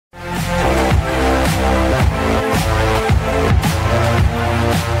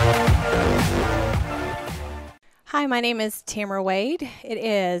Hi, my name is Tamra Wade. It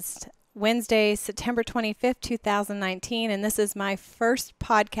is Wednesday, September 25th, 2019, and this is my first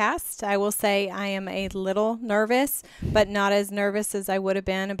podcast. I will say I am a little nervous, but not as nervous as I would have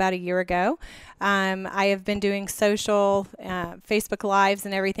been about a year ago. I have been doing social, Facebook Lives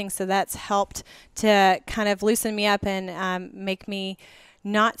and everything, so that's helped to kind of loosen me up and make me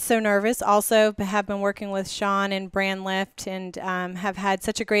not so nervous. Also have been working with Sean and Brand Lift and have had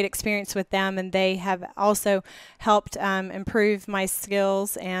such a great experience with them, and they have also helped improve my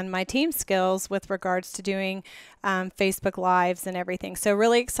skills and my team skills with regards to doing Facebook Lives and everything. So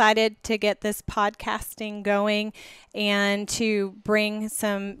really excited to get this podcasting going and to bring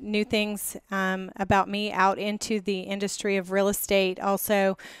some new things about me out into the industry of real estate.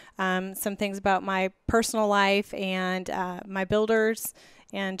 Also some things about my personal life and my builders,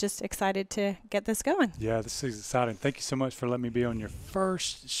 and just excited to get this going. Yeah, this is exciting. Thank you so much for letting me be on your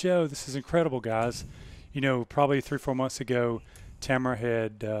first show. This is incredible, guys. You know, probably 3-4 months ago, Tamra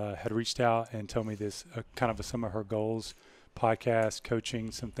had reached out and told me this, kind of some of her goals, podcast,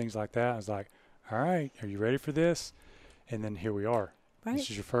 coaching, some things like that. I was like, all right, are you ready for this? And then here we are. Right. This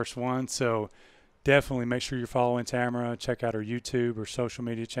is your first one. So definitely make sure you're following Tamra. Check out her YouTube or social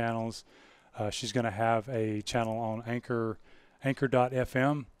media channels. She's going to have a channel on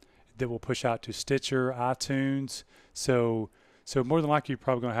Anchor.fm that will push out to Stitcher, iTunes. So more than likely, you're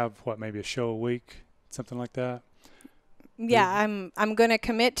probably going to have, maybe a show a week, something like that? Yeah, I'm going to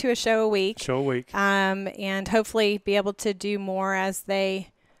commit to a show a week. And hopefully be able to do more as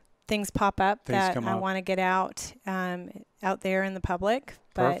things pop up that I want to get out there in the public.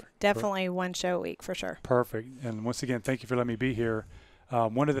 But definitely one show a week for sure. Perfect. And once again, thank you for letting me be here.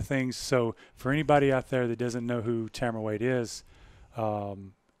 One of the things, so for anybody out there that doesn't know who Tamra Wade is,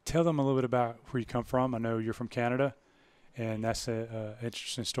 tell them a little bit about where you come from. I know you're from Canada, and that's an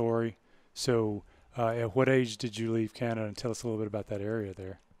interesting story. So at what age did you leave Canada, and tell us a little bit about that area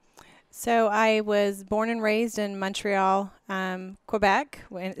there? So I was born and raised in Montreal, Quebec.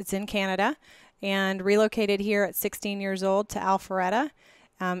 It's in Canada, and relocated here at 16 years old to Alpharetta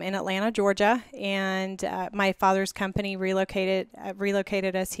in Atlanta, Georgia. And my father's company relocated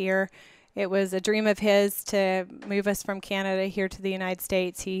us here. It was a dream of his to move us from Canada here to the United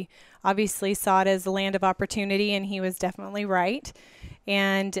States. He obviously saw it as a land of opportunity, and he was definitely right.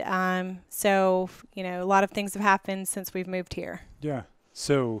 And so, a lot of things have happened since we've moved here. Yeah.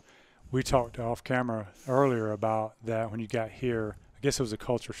 So we talked off camera earlier about that when you got here. I guess it was a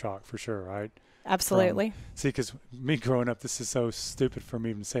culture shock for sure, right? Absolutely. See, because me growing up, this is so stupid for me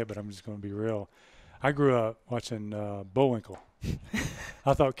even to say it, but I'm just going to be real. I grew up watching Bullwinkle.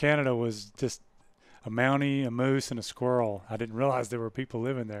 I thought Canada was just a mountie, a moose, and a squirrel. I didn't realize there were people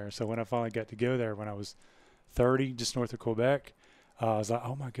living there. So when I finally got to go there when I was 30, just north of Quebec, I was like,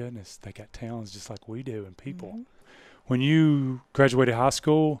 oh, my goodness, they got towns just like we do and people. Mm-hmm. When you graduated high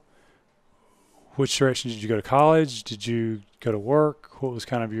school, which direction did you go to college? Did you go to work? What was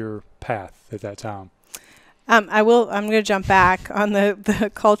kind of your path at that time? I'm going to jump back on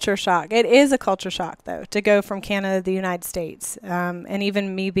the culture shock. It is a culture shock, though, to go from Canada to the United States. And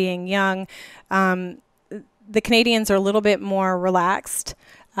even me being young, the Canadians are a little bit more relaxed.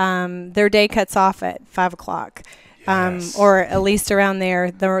 Their day cuts off at 5 o'clock. Yes. Or at least around there.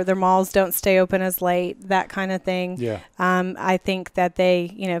 Their malls don't stay open as late, that kind of thing. Yeah. I think that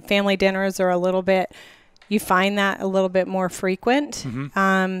family dinners are you find that a little bit more frequent.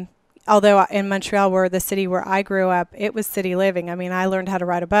 Mm-hmm. Although in Montreal, the city where I grew up, it was city living. I mean, I learned how to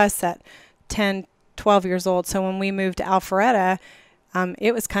ride a bus at 10, 12 years old. So when we moved to Alpharetta,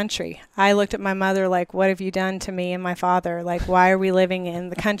 it was country. I looked at my mother like, what have you done to me and my father? Like, why are we living in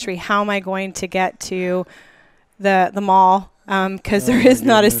the country? How am I going to get to the mall? Because there is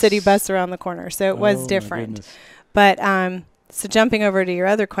not a city bus around the corner. So it was different. But so jumping over to your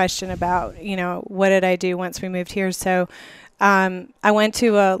other question about, what did I do once we moved here? So I went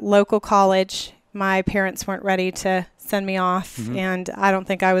to a local college. My parents weren't ready to send me off, mm-hmm. and I don't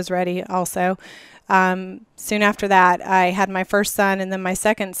think I was ready also. Soon after that, I had my first son and then my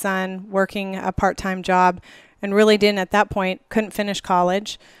second son working a part-time job, and really couldn't finish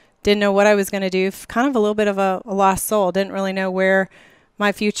college, didn't know what I was going to do, kind of a little bit of a lost soul, didn't really know where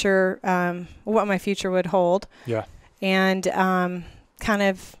my future, what my future would hold. Yeah. And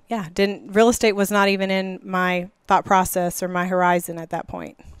real estate was not even in my thought process or my horizon at that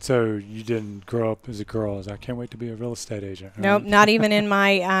point. So you didn't grow up as a girl as I can't wait to be a real estate agent. Right? Nope, not even in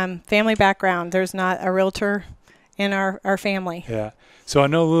my family background. There's not a realtor in our family. Yeah. So I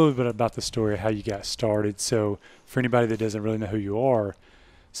know a little bit about the story of how you got started. So for anybody that doesn't really know who you are,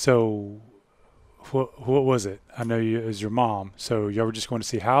 so what was it? I know it was your mom. So y'all were just going to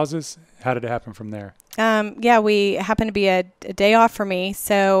see houses. How did it happen from there? Yeah, we happened to be a day off for me.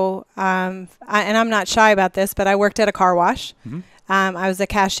 So, and I'm not shy about this, but I worked at a car wash. Mm-hmm. I was a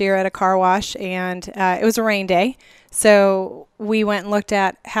cashier at a car wash, and it was a rain day. So we went and looked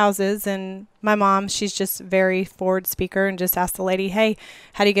at houses, and my mom, she's just very forward speaker, and just asked the lady, hey,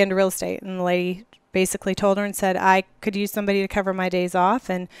 how do you get into real estate? And the lady basically told her and said, I could use somebody to cover my days off.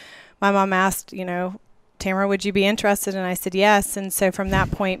 And my mom asked, Tamra, would you be interested? And I said yes. And so from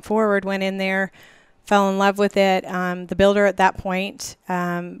that point forward, went in there, fell in love with it. The builder at that point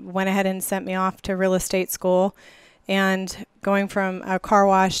went ahead and sent me off to real estate school. And going from a car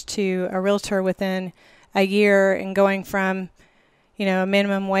wash to a realtor within a year, and going from, a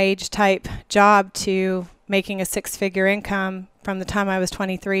minimum wage type job to making a six-figure income from the time I was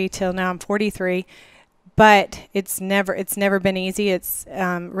 23 till now I'm 43. But it's never been easy. It's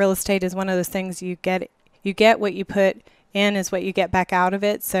real estate is one of those things you get what you put in is what you get back out of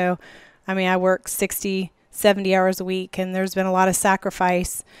it. So, I work 60, 70 hours a week, and there's been a lot of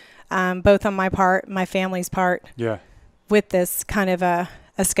sacrifice, both on my part, my family's part. Yeah. With this kind of a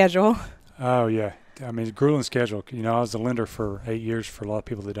schedule. Oh, yeah. Grueling schedule. I was a lender for 8 years. For a lot of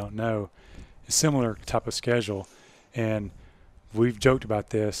people that don't know, a similar type of schedule. And we've joked about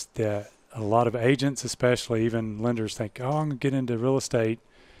this, that a lot of agents, especially even lenders, think, I'm going to get into real estate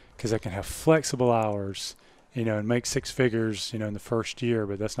because I can have flexible hours, and make six figures, in the first year.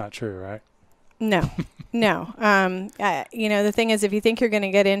 But that's not true, right? No. The thing is, if you think you're going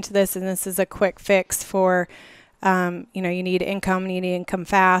to get into this and this is a quick fix for, you need income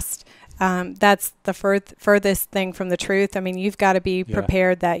fast, that's the furthest thing from the truth. You've got to be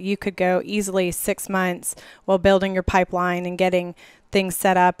prepared that you could go easily 6 months while building your pipeline and getting things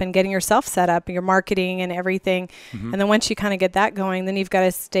set up and getting yourself set up, your marketing and everything. Mm-hmm. And then once you kind of get that going, then you've got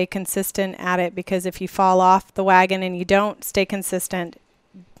to stay consistent at it, because if you fall off the wagon and you don't stay consistent,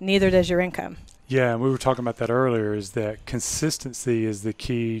 neither does your income. Yeah, and we were talking about that earlier, is that consistency is the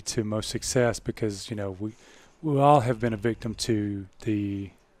key to most success, because, we all have been a victim to the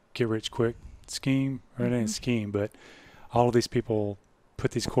get-rich-quick scheme, or it ain't a scheme, but all of these people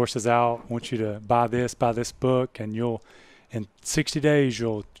put these courses out, want you to buy this book, and in 60 days,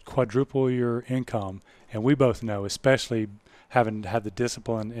 you'll quadruple your income. And we both know, especially having had the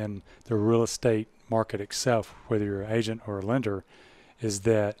discipline in the real estate market itself, whether you're an agent or a lender, is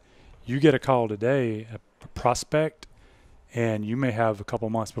that you get a call today, a prospect, and you may have a couple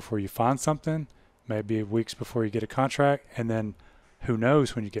months before you find something, maybe weeks before you get a contract, and then who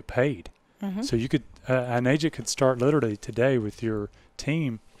knows when you get paid. Mm-hmm. So you could, an agent could start literally today with your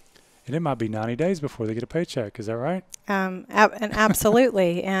team, and it might be 90 days before they get a paycheck. Is that right? And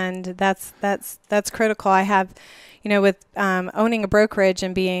absolutely. And that's critical. I have, with owning a brokerage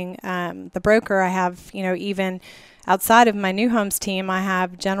and being the broker, I have, even outside of my new homes team, I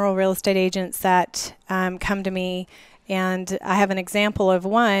have general real estate agents that come to me. And I have an example of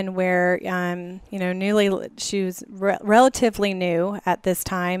one where, she was relatively new at this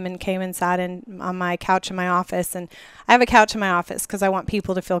time, and came inside on my couch in my office. And I have a couch in my office because I want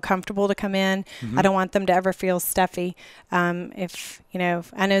people to feel comfortable to come in. Mm-hmm. I don't want them to ever feel stuffy. I know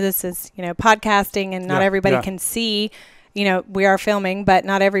this is, podcasting, and not everybody can see. We are filming, but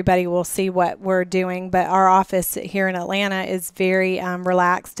not everybody will see what we're doing. But our office here in Atlanta is very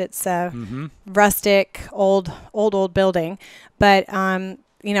relaxed. It's a rustic, old building. But,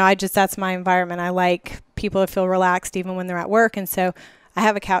 that's my environment. I like people to feel relaxed even when they're at work. And so I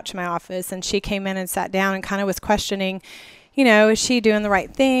have a couch in my office, and she came in and sat down and kind of was questioning, is she doing the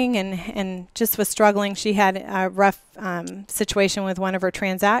right thing? And just was struggling. She had a rough situation with one of her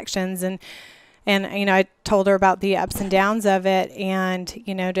transactions, and I told her about the ups and downs of it, and,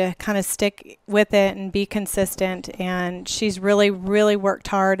 to kind of stick with it and be consistent. And she's really, really worked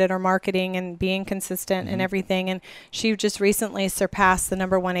hard at her marketing and being consistent and everything. And she just recently surpassed the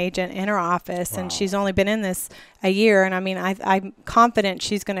 #1 agent in her office. Wow. And she's only been in this a year. And I'm confident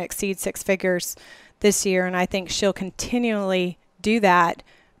she's going to exceed six figures this year. And I think she'll continually do that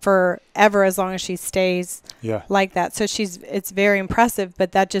forever, as long as she stays like that. So it's very impressive,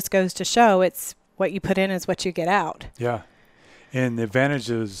 but that just goes to show it's what you put in is what you get out. Yeah. And the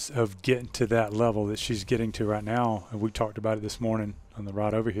advantages of getting to that level that she's getting to right now, and we talked about it this morning on the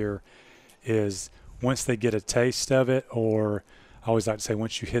ride over here, is once they get a taste of it, or I always like to say,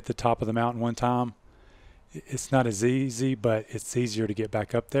 once you hit the top of the mountain one time, it's not as easy, but it's easier to get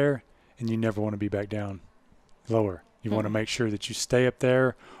back up there, and you never want to be back down lower. You want to make sure that you stay up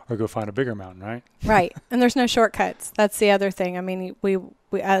there or go find a bigger mountain, right? Right. And there's no shortcuts. That's the other thing.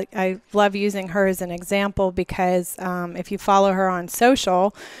 I love using her as an example, because if you follow her on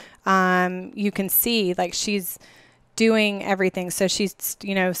social, you can see like she's doing everything. So she's,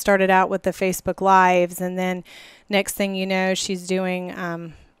 started out with the Facebook Lives, and then next thing you know, she's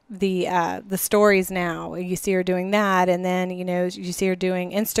doing the stories now. You see her doing that, and then, you see her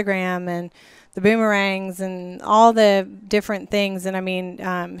doing Instagram and the boomerangs and all the different things. And I mean,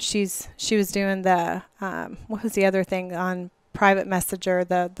 she was doing the, what was the other thing on private messenger,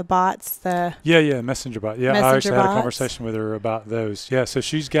 the bots, messenger bot. Yeah, I actually had a bots. conversation with her about those. Yeah, so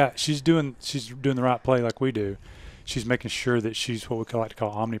she's doing the right play like we do. She's making sure that she's what we like to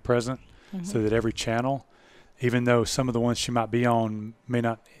call omnipresent, so that every channel, even though some of the ones she might be on may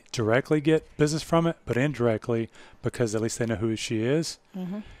not directly get business from it, but indirectly, because at least they know who she is,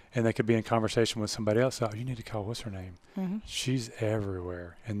 and they could be in conversation with somebody else. Oh, you need to call, what's her name? She's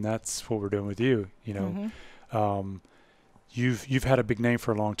everywhere, and that's what we're doing with you. You've had a big name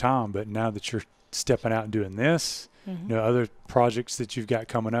for a long time, but now that you're stepping out and doing this, other projects that you've got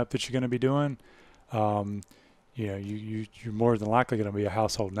coming up that you're going to be doing, you're more than likely going to be a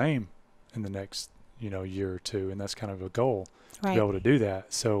household name in the next, year or two, and that's kind of a goal to be able to do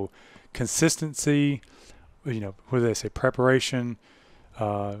that. So consistency, what do they say, preparation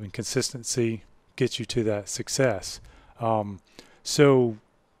and consistency gets you to that success. So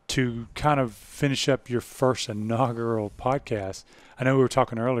to kind of finish up your first inaugural podcast, I know we were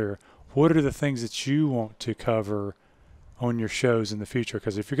talking earlier, what are the things that you want to cover on your shows in the future?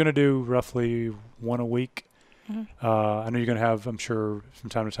 Because if you're going to do roughly one a week, I know you're going to have, I'm sure, from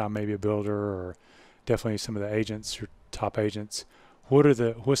time to time, maybe a builder or definitely some of the agents, your top agents.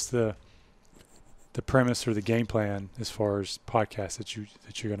 What's the premise or the game plan as far as podcasts that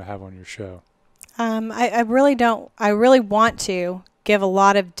you're going to have on your show? I really want to give a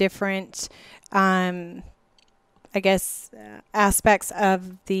lot of different, aspects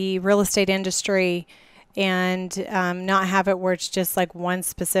of the real estate industry, and not have it where it's just like one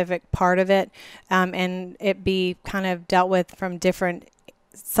specific part of it, and it be kind of dealt with from different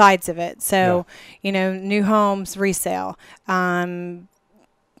sides of it. So, new homes, resale, being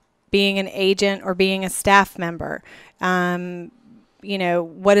an agent or being a staff member,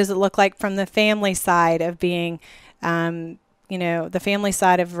 what does it look like from the family side of being, the family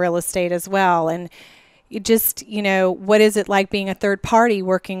side of real estate as well. And just, what is it like being a third party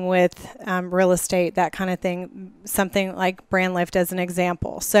working with real estate, that kind of thing, something like brand lift as an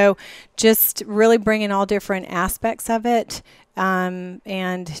example. So just really bringing all different aspects of it,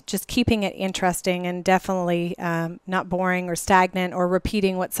 and just keeping it interesting, and definitely not boring or stagnant or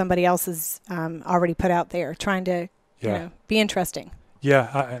repeating what somebody else has already put out there, trying to be interesting.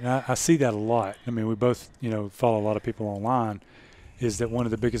 Yeah, I see that a lot. I mean, we both, follow a lot of people online, is that one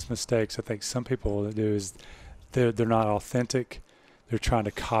of the biggest mistakes I think some people do is they're not authentic. They're trying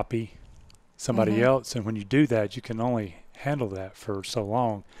to copy somebody else. And when you do that, you can only handle that for so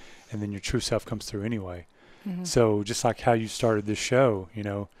long, and then your true self comes through anyway. So just like how you started this show,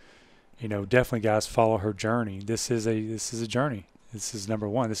 definitely guys, follow her journey. This is a journey. This is number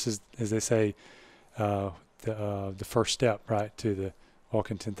one. This is, as they say, the first step, right, to the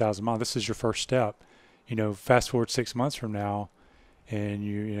walking 10,000 miles. This is your first step. Fast forward 6 months from now, and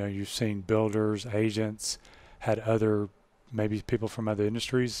you've seen builders, agents, had other, maybe people from other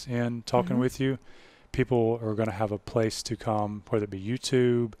industries in talking with you. People are going to have a place to come, whether it be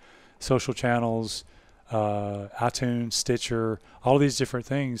YouTube, social channels, iTunes, Stitcher, all these different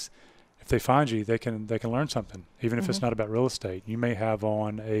things. If they find you, they can learn something, even if it's not about real estate. You may have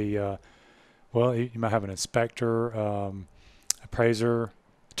on you might have an inspector, appraiser,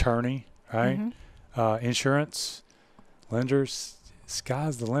 attorney, right? Insurance, lenders.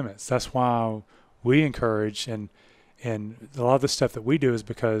 Sky's the limits. That's why we encourage, and a lot of the stuff that we do is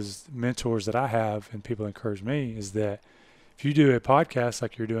because mentors that I have and people encourage me, is that if you do a podcast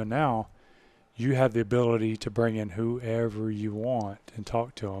like you're doing now, you have the ability to bring in whoever you want and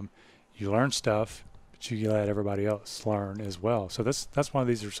talk to them. You learn stuff, but you let everybody else learn as well. So that's why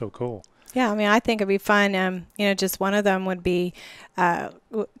these are so cool. Yeah, I mean, I think it'd be fun. Just one of them would be,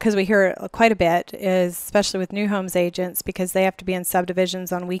 because we hear it quite a bit, is especially with new homes agents, because they have to be in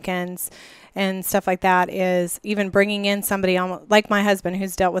subdivisions on weekends and stuff like that, is even bringing in somebody like my husband,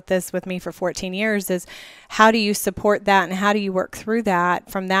 who's dealt with this with me for 14 years, is how do you support that and how do you work through that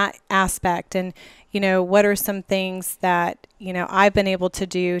from that aspect? And, what are some things that, I've been able to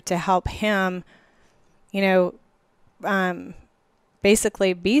do to help him,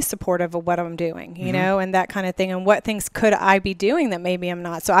 basically be supportive of what I'm doing, and that kind of thing, and what things could I be doing that maybe I'm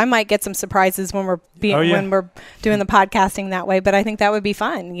not. So I might get some surprises when we're doing the podcasting that way, but I think that would be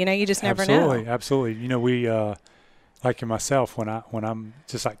fun. You just never know. Absolutely. We, like myself, when I'm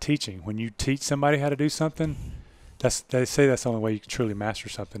just like teaching, when you teach somebody how to do something, they say that's the only way you can truly master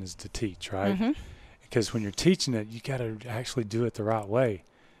something is to teach, right? Mm-hmm. Because when you're teaching it, you got to actually do it the right way.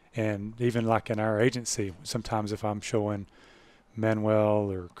 And even like in our agency, sometimes if I'm showing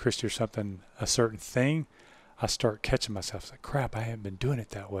Manuel or Christy or something a certain thing, I start catching myself. It's like, crap, I haven't been doing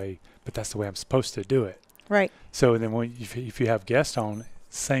it that way, but that's the way I'm supposed to do it. Right. So then if you have guests on,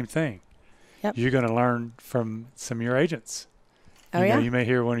 same thing. Yep. You're going to learn from some of your agents. Oh, yeah. You may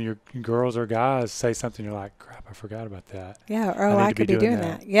hear one of your girls or guys say something. You're like, crap, I forgot about that. Yeah. Or I could be doing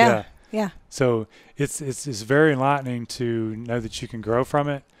that. Yeah. So it's very enlightening to know that you can grow from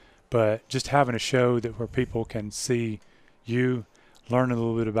it, but just having a show where people can see you, learn a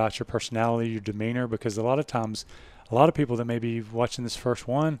little bit about your personality, your demeanor, because a lot of times, a lot of people that may be watching this first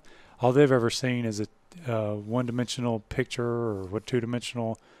one, all they've ever seen is a one-dimensional picture or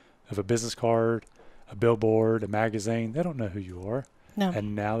two-dimensional of a business card, a billboard, a magazine. They don't know who you are. No.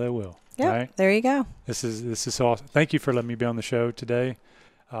 And now they will. Yeah. Right? There you go. This is awesome. Thank you for letting me be on the show today.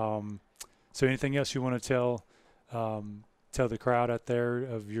 So anything else you want to tell the crowd out there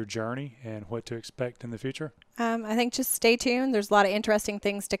of your journey and what to expect in the future? I think just stay tuned. There's a lot of interesting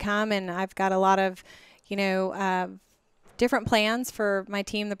things to come, and I've got a lot of, different plans for my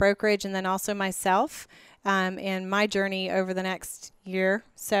team, the brokerage, and then also myself in my journey over the next year.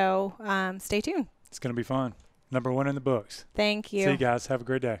 So stay tuned. It's going to be fun. Number 1 in the books. Thank you. See you guys. Have a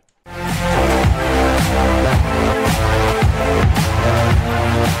great day.